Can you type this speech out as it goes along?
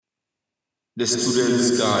The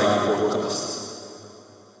Student's Guide Podcast.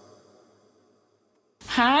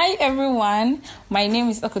 Hi everyone, my name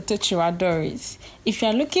is Okotochira Doris. If you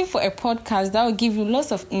are looking for a podcast that will give you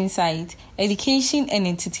lots of insight, education and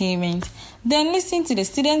entertainment, then listen to the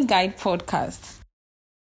Student's Guide Podcast.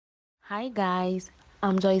 Hi guys,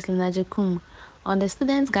 I'm Joyce Linajakum. On the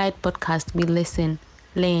Student's Guide Podcast, we listen,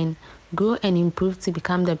 learn, grow and improve to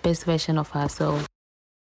become the best version of ourselves.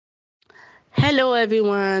 Hello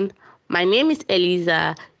everyone, my name is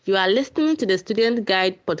Eliza. You are listening to the Student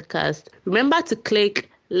Guide Podcast. Remember to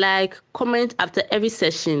click, like, comment after every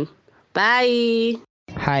session. Bye.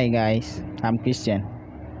 Hi guys, I'm Christian.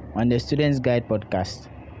 On the Students Guide Podcast,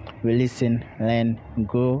 we listen, learn,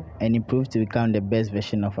 grow, and improve to become the best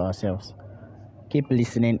version of ourselves. Keep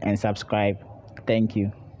listening and subscribe. Thank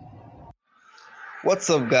you. What's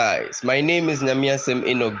up, guys? My name is Namiasem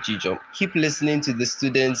Enoch Jijo. Keep listening to the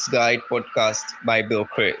Students Guide Podcast by Bill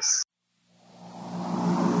Chris.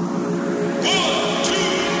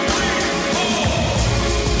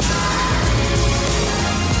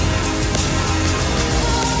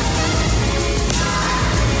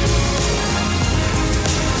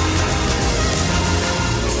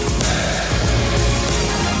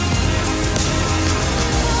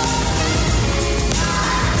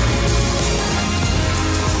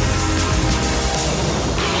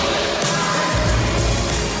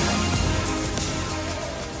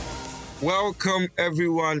 Welcome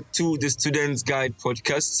everyone to the Student's Guide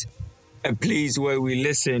Podcast, a place where we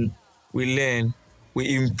listen, we learn,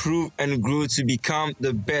 we improve and grow to become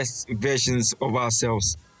the best versions of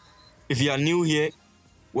ourselves. If you are new here,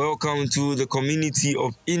 welcome to the community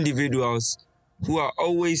of individuals who are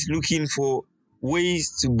always looking for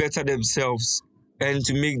ways to better themselves and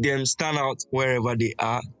to make them stand out wherever they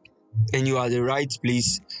are. And you are the right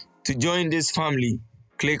place to join this family.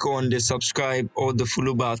 Click on the subscribe or the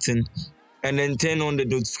follow button and then turn on the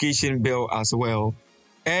notification bell as well.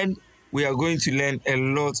 And we are going to learn a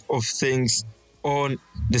lot of things on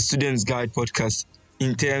the Students Guide Podcast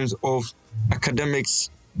in terms of academics,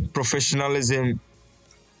 professionalism,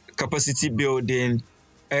 capacity building,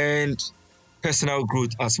 and personal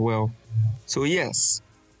growth as well. So yes,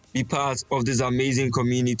 be part of this amazing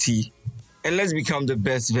community and let's become the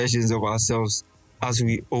best versions of ourselves, as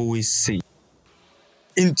we always say.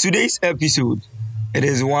 In today's episode, it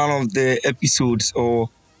is one of the episodes or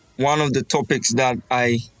one of the topics that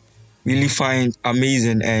I really find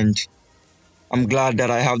amazing, and I'm glad that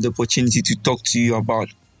I have the opportunity to talk to you about.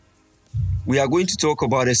 We are going to talk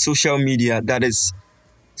about a social media that is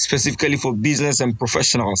specifically for business and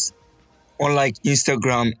professionals, unlike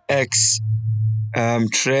Instagram, X,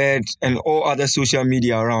 Thread, and all other social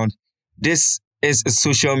media around. This is a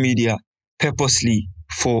social media purposely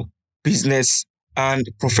for business and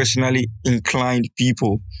professionally inclined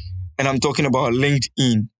people. And I'm talking about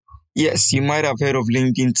LinkedIn. Yes, you might have heard of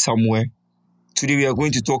LinkedIn somewhere. Today we are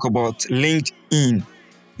going to talk about LinkedIn.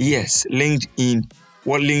 Yes, LinkedIn,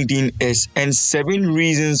 what LinkedIn is, and 7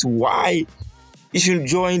 reasons why you should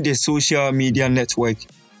join the social media network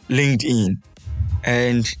LinkedIn.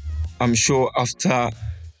 And I'm sure after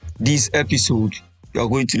this episode, you are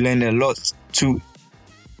going to learn a lot to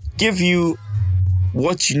give you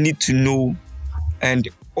what you need to know and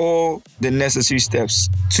all the necessary steps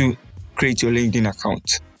to create your LinkedIn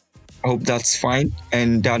account. I hope that's fine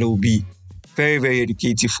and that will be very, very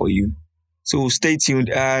educative for you. So stay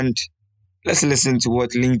tuned and let's listen to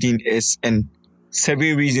what LinkedIn is and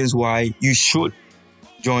 7 reasons why you should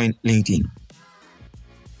join LinkedIn.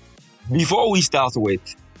 Before we start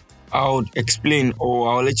with, I'll explain or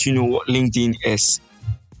I'll let you know what LinkedIn is.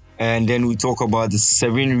 And then we talk about the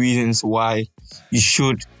 7 reasons why you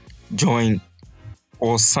should join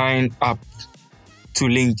or sign up to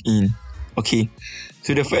LinkedIn. Okay,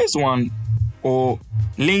 so the first one, or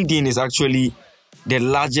LinkedIn is actually the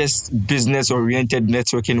largest business-oriented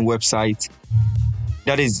networking website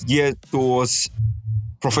that is geared towards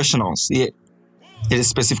professionals. Yeah, it is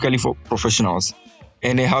specifically for professionals,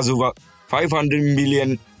 and it has over 500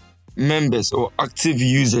 million members or active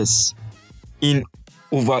users in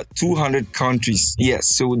over 200 countries. Yes,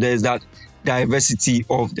 so there's that diversity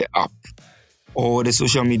of the app or the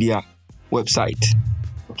social media website.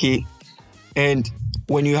 Okay, and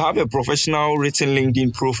when you have a professional written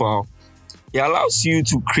LinkedIn profile, it allows you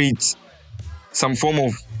to create some form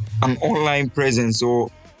of an online presence or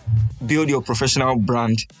build your professional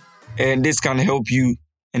brand, and this can help you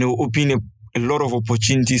and it will open a lot of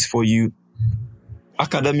opportunities for you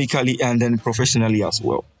academically and then professionally as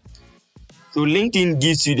well. So LinkedIn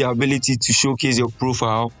gives you the ability to showcase your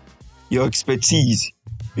profile, your expertise,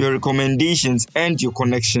 your recommendations, and your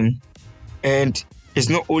connection. And it's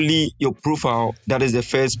not only your profile that is the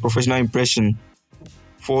first professional impression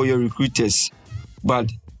for your recruiters,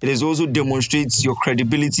 but it is also demonstrates your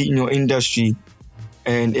credibility in your industry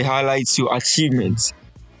and it highlights your achievements.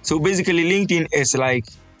 So basically, LinkedIn is like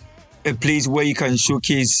a place where you can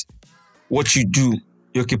showcase what you do,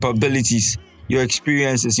 your capabilities, your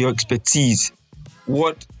experiences, your expertise,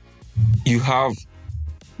 what you have,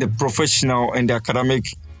 the professional and the academic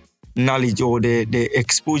knowledge or the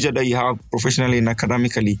exposure that you have professionally and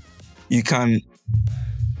academically. You can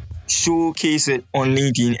showcase it on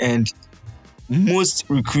LinkedIn, and most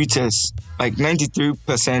recruiters, like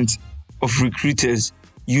 93% of recruiters,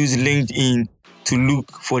 use LinkedIn to look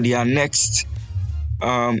for their next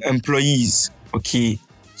employees. Okay,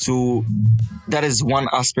 so that is one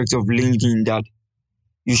aspect of LinkedIn that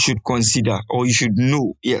you should consider, or you should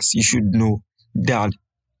know. Yes, you should know that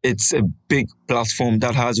it's a big platform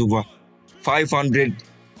that has over 500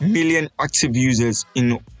 million active users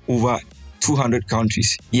in over 200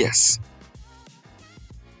 countries. Yes.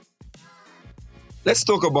 Let's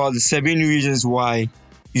talk about the 7 reasons why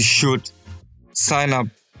you should sign up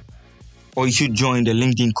or you should join the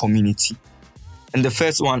LinkedIn community. And the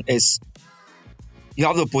first one is you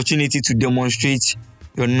have the opportunity to demonstrate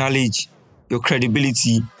your knowledge, your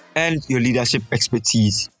credibility, and your leadership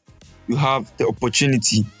expertise. You have the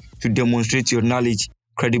opportunity to demonstrate your knowledge,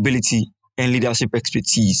 credibility, and leadership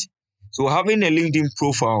expertise. So having a LinkedIn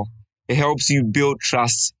profile, it helps you build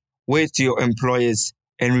trust with your employers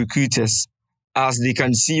and recruiters, as they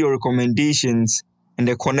can see your recommendations and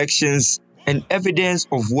the connections and evidence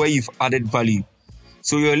of where you've added value.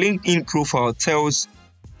 So your LinkedIn profile tells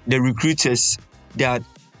the recruiters that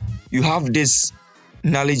you have this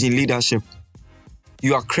knowledge in leadership,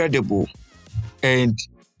 you are credible, and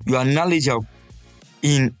you are knowledgeable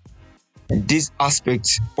in this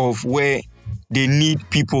aspect of where they need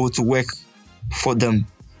people to work for them.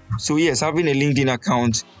 So yes, having a LinkedIn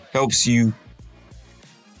account helps you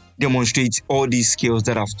demonstrate all these skills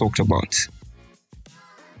that I've talked about.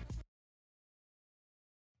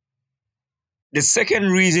 The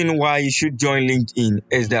second reason why you should join LinkedIn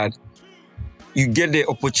is that you get the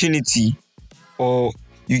opportunity or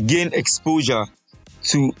you gain exposure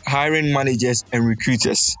to hiring managers and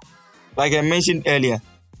recruiters. Like I mentioned earlier,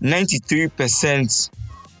 93%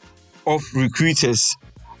 of recruiters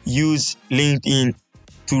use LinkedIn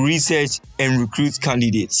to research and recruit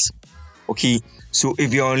candidates. Okay, so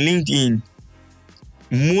if you're on LinkedIn,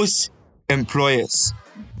 most employers,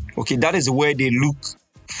 okay, that is where they look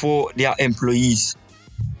for their employees.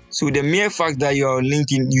 So the mere fact that you're on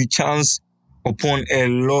LinkedIn, you chance upon a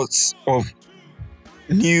lot of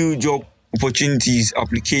new job opportunities,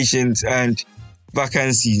 applications, and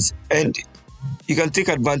vacancies. And you can take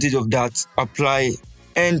advantage of that, apply,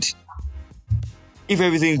 and if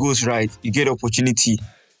everything goes right, you get opportunity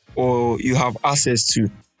or you have access to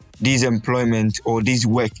this employment or this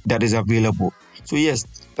work that is available. So yes,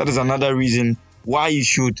 that is another reason why you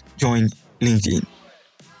should join LinkedIn.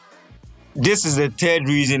 This is the third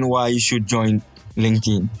reason why you should join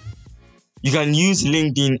LinkedIn. You can use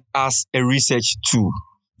LinkedIn as a research tool.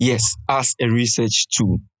 Yes, as a research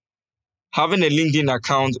tool. Having a LinkedIn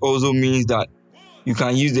account also means that you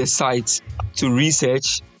can use the site to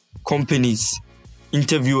research companies,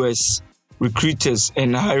 interviewers, recruiters,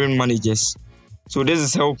 and hiring managers. So this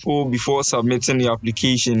is helpful before submitting your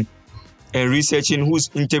application and researching who's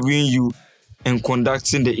interviewing you and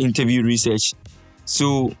conducting the interview research.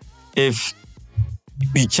 So if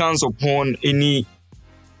we chance upon any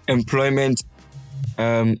employment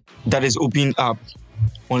that is opened up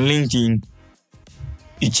on LinkedIn,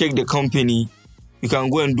 you check the company, you can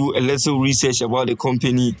go and do a little research about the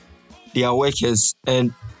company, their workers,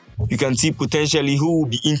 and you can see potentially who will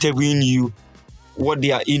be interviewing you, what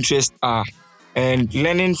their interests are, and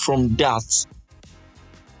learning from that.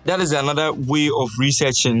 That is another way of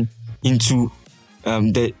researching into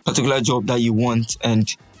the particular job that you want, and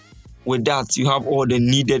with that, you have all the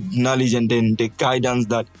needed knowledge and then the guidance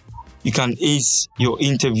that you can ace your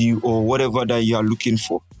interview or whatever that you are looking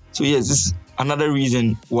for. So yes, this is another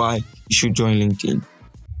reason why you should join LinkedIn.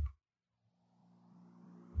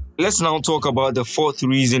 Let's now talk about the fourth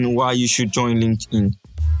reason why you should join LinkedIn.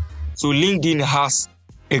 So LinkedIn has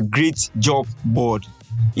a great job board.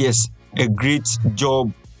 Yes, a great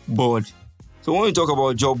job board. So when we talk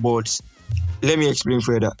about job boards, let me explain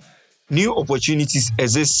further. New opportunities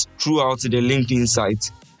exist throughout the LinkedIn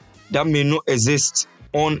site that may not exist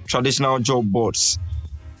on traditional job boards.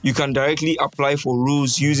 You can directly apply for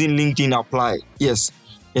roles using LinkedIn Apply. Yes,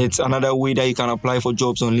 it's another way that you can apply for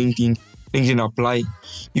jobs on LinkedIn. LinkedIn Apply.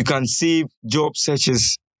 You can save job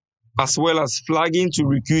searches as well as flagging to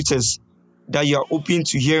recruiters that you are open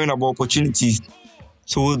to hearing about opportunities.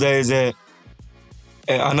 So there is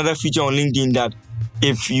another feature on LinkedIn that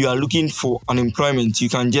if you are looking for unemployment, you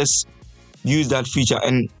can just use that feature,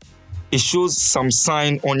 and it shows some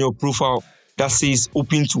sign on your profile that says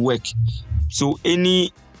open to work. So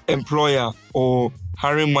any employer or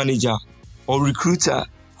hiring manager or recruiter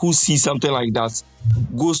who sees something like that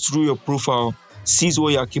goes through your profile, sees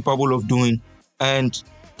what you are capable of doing, and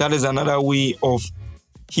that is another way of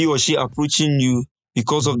he or she approaching you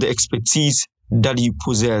because of the expertise that you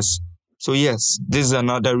possess. So yes, this is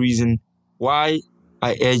another reason why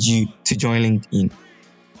I urge you to join LinkedIn.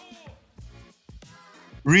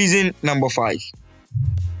 Reason number 5.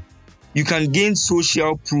 You can gain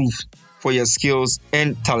social proof for your skills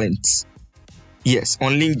and talents. Yes,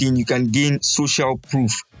 on LinkedIn, you can gain social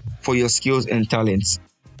proof for your skills and talents.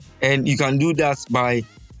 And you can do that by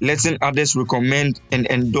letting others recommend and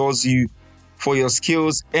endorse you for your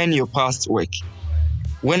skills and your past work.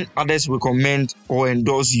 When others recommend or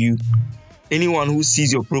endorse you, anyone who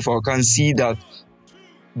sees your profile can see that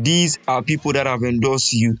these are people that have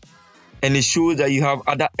endorsed you, and it shows that you have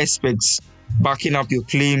other aspects backing up your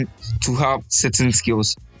claim to have certain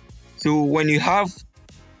skills. So when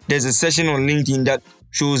there's a session on LinkedIn that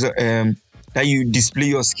shows that you display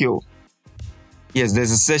your skill. Yes,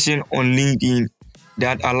 there's a session on LinkedIn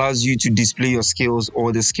that allows you to display your skills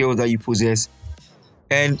or the skills that you possess.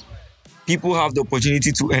 And people have the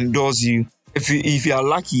opportunity to endorse you. If you are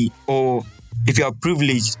lucky or if you are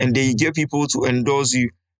privileged and they get people to endorse you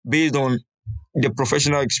based on the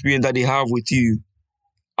professional experience that they have with you,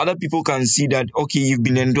 other people can see that, okay, you've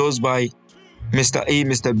been endorsed by Mr. A,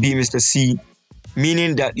 Mr. B, Mr. C,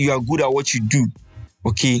 meaning that you are good at what you do.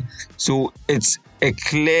 Okay, so it's a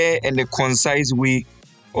clear and a concise way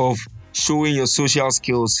of showing your social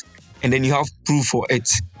skills, and then you have proof for it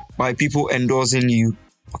by people endorsing you.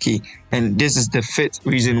 Okay, and this is the 5th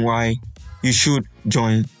reason why you should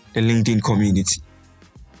join the LinkedIn community.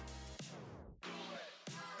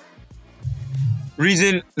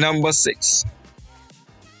 Reason number 6.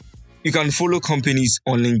 You can follow companies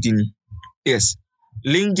on LinkedIn. Yes,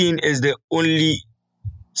 LinkedIn is the only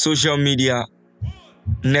social media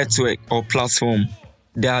network or platform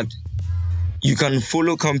that you can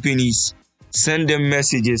follow companies, send them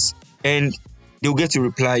messages, and they'll get to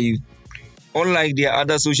reply you. Unlike their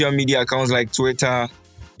other social media accounts like Twitter,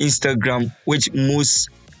 Instagram, which most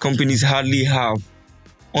companies hardly have,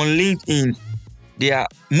 on LinkedIn,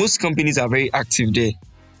 most companies are very active there.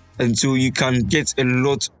 And so you can get a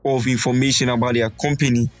lot of information about their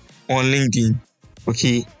company on LinkedIn.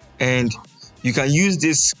 Okay. And you can use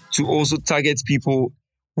this to also target people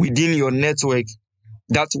within your network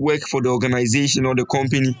that work for the organization or the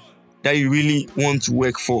company that you really want to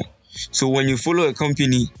work for. So when you follow a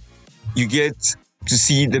company, you get to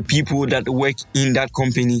see the people that work in that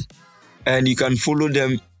company, and you can follow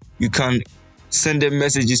them. You can send them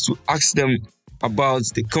messages to ask them about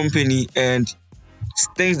the company and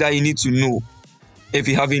things that you need to know if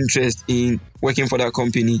you have interest in working for that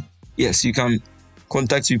company. Yes, you can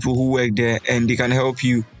contact people who work there, and they can help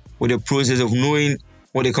you with the process of knowing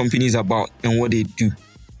what the company is about and what they do.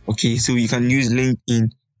 Okay, so you can use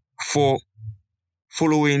LinkedIn for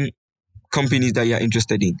following companies that you are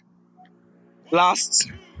interested in. Last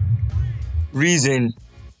reason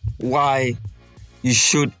why you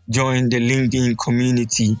should join the LinkedIn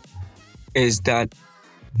community is that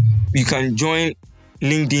you can join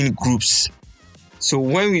LinkedIn groups. So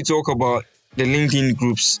when we talk about the LinkedIn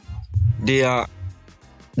groups, they are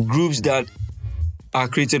groups that are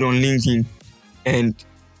created on LinkedIn, and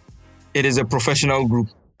it is a professional group.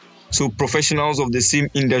 So professionals of the same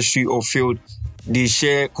industry or field, they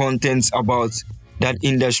share contents about that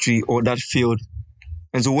industry or that field.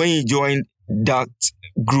 And so when you join that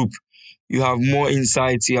group, you have more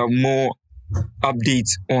insights, you have more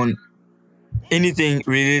updates on anything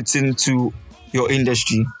relating to your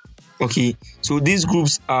industry. Okay, so these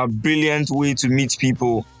groups are a brilliant way to meet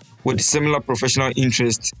people with similar professional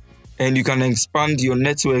interests, and you can expand your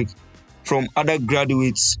network from other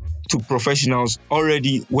graduates to professionals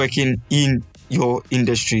already working in your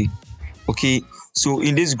industry. Okay, so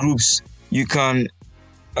in these groups, you can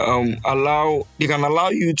allow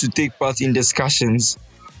you to take part in discussions,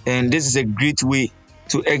 and this is a great way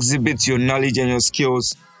to exhibit your knowledge and your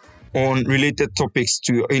skills on related topics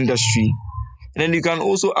to your industry. And then you can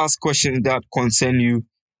also ask questions that concern you,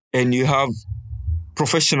 and you have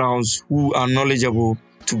professionals who are knowledgeable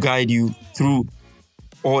to guide you through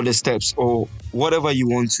all the steps or whatever you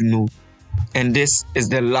want to know. And this is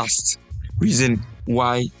the last reason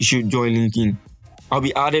why you should join LinkedIn. I'll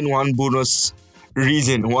be adding one bonus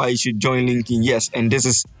reason why you should join LinkedIn. Yes, and this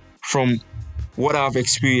is from what I've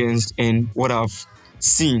experienced and what I've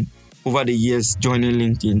seen over the years joining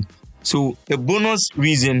LinkedIn. So the bonus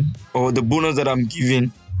reason, or the bonus that I'm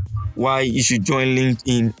giving why you should join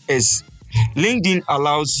LinkedIn, is LinkedIn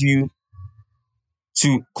allows you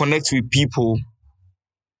to connect with people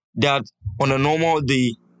that on a normal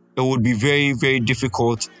day it would be very, very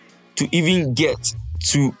difficult to even get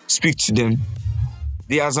to speak to them.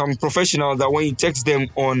 There are some professionals that when you text them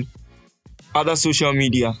on other social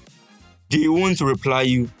media, they won't reply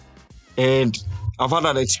you. And I've had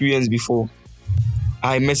that experience before.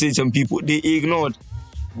 I messaged some people, they ignored.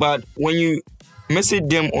 But when you message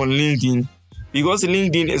them on LinkedIn, because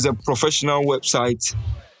LinkedIn is a professional website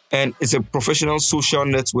and it's a professional social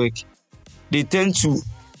network, they tend to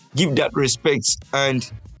give that respect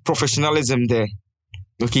and professionalism there.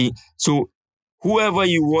 Okay, so whoever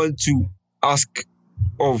you want to ask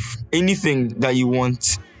of anything that you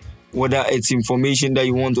want, whether it's information that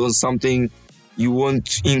you want or something, you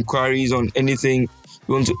want inquiries on anything,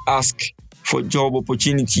 you want to ask for job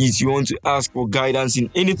opportunities, you want to ask for guidance in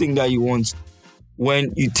anything that you want,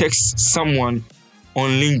 when you text someone on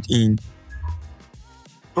LinkedIn,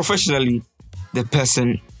 professionally, the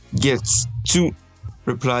person gets to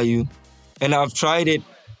reply you. And I've tried it,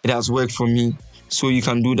 it has worked for me, so you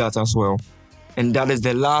can do that as well. And that is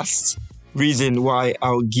the last reason why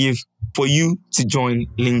I'll give for you to join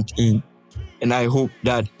LinkedIn. And I hope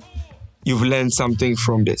that you've learned something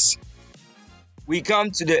from this. We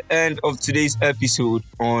come to the end of today's episode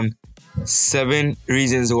on 7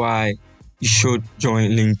 reasons why you should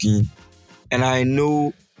join LinkedIn. And I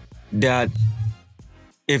know that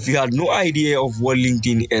if you had no idea of what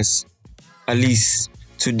LinkedIn is, at least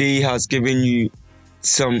today has given you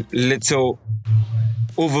some little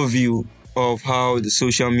overview of how the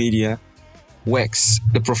social media works,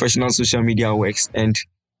 the professional social media works. And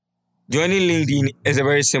joining LinkedIn is a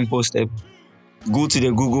very simple step. Go to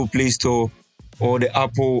the Google Play Store or the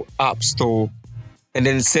Apple App Store and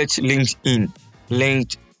then search LinkedIn.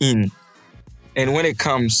 And when it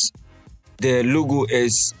comes, the logo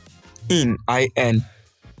is IN.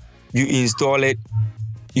 You install it,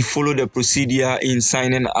 you follow the procedure in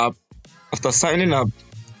signing up. After signing up,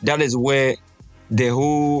 that is where the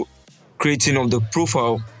whole creating of the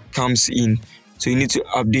profile comes in. So you need to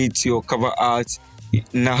update your cover art,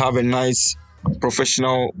 now have a nice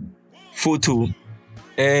professional photo,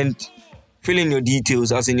 and fill in your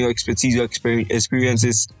details as in your expertise, your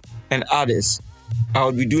experiences, and others.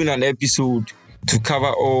 I'll be doing an episode to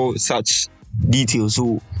cover all such details,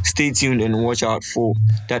 so stay tuned and watch out for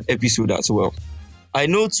that episode as well. I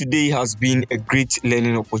know today has been a great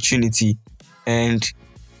learning opportunity and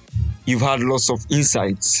you've had lots of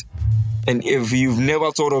insights. And if you've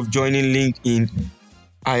never thought of joining LinkedIn,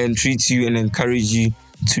 I entreat you and encourage you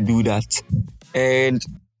to do that. And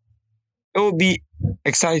it will be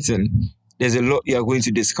exciting. There's a lot you are going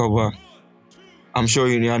to discover. I'm sure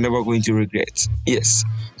you are never going to regret. Yes.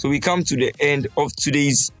 So we come to the end of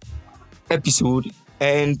today's episode.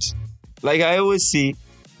 And like I always say,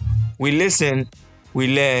 we listen,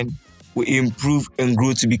 we learn, we improve and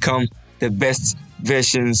grow to become the best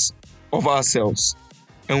versions of ourselves.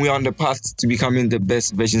 And we are on the path to becoming the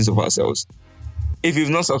best versions of ourselves. If you've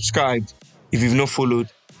not subscribed, if you've not followed,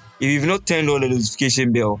 if you've not turned on the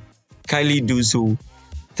notification bell, kindly do so.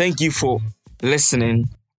 Thank you for listening.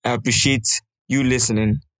 I appreciate you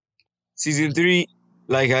listening. Season 3,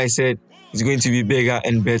 like I said, is going to be bigger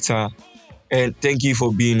and better. And thank you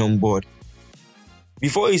for being on board.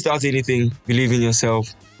 Before you start anything, believe in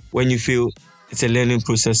yourself. When you fail, it's a learning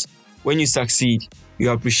process. When you succeed,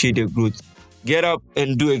 you appreciate the growth. Get up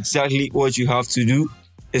and do exactly what you have to do.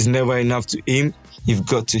 It's never enough to aim. You've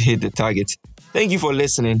got to hit the target. Thank you for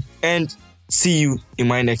listening and see you in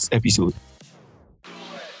my next episode.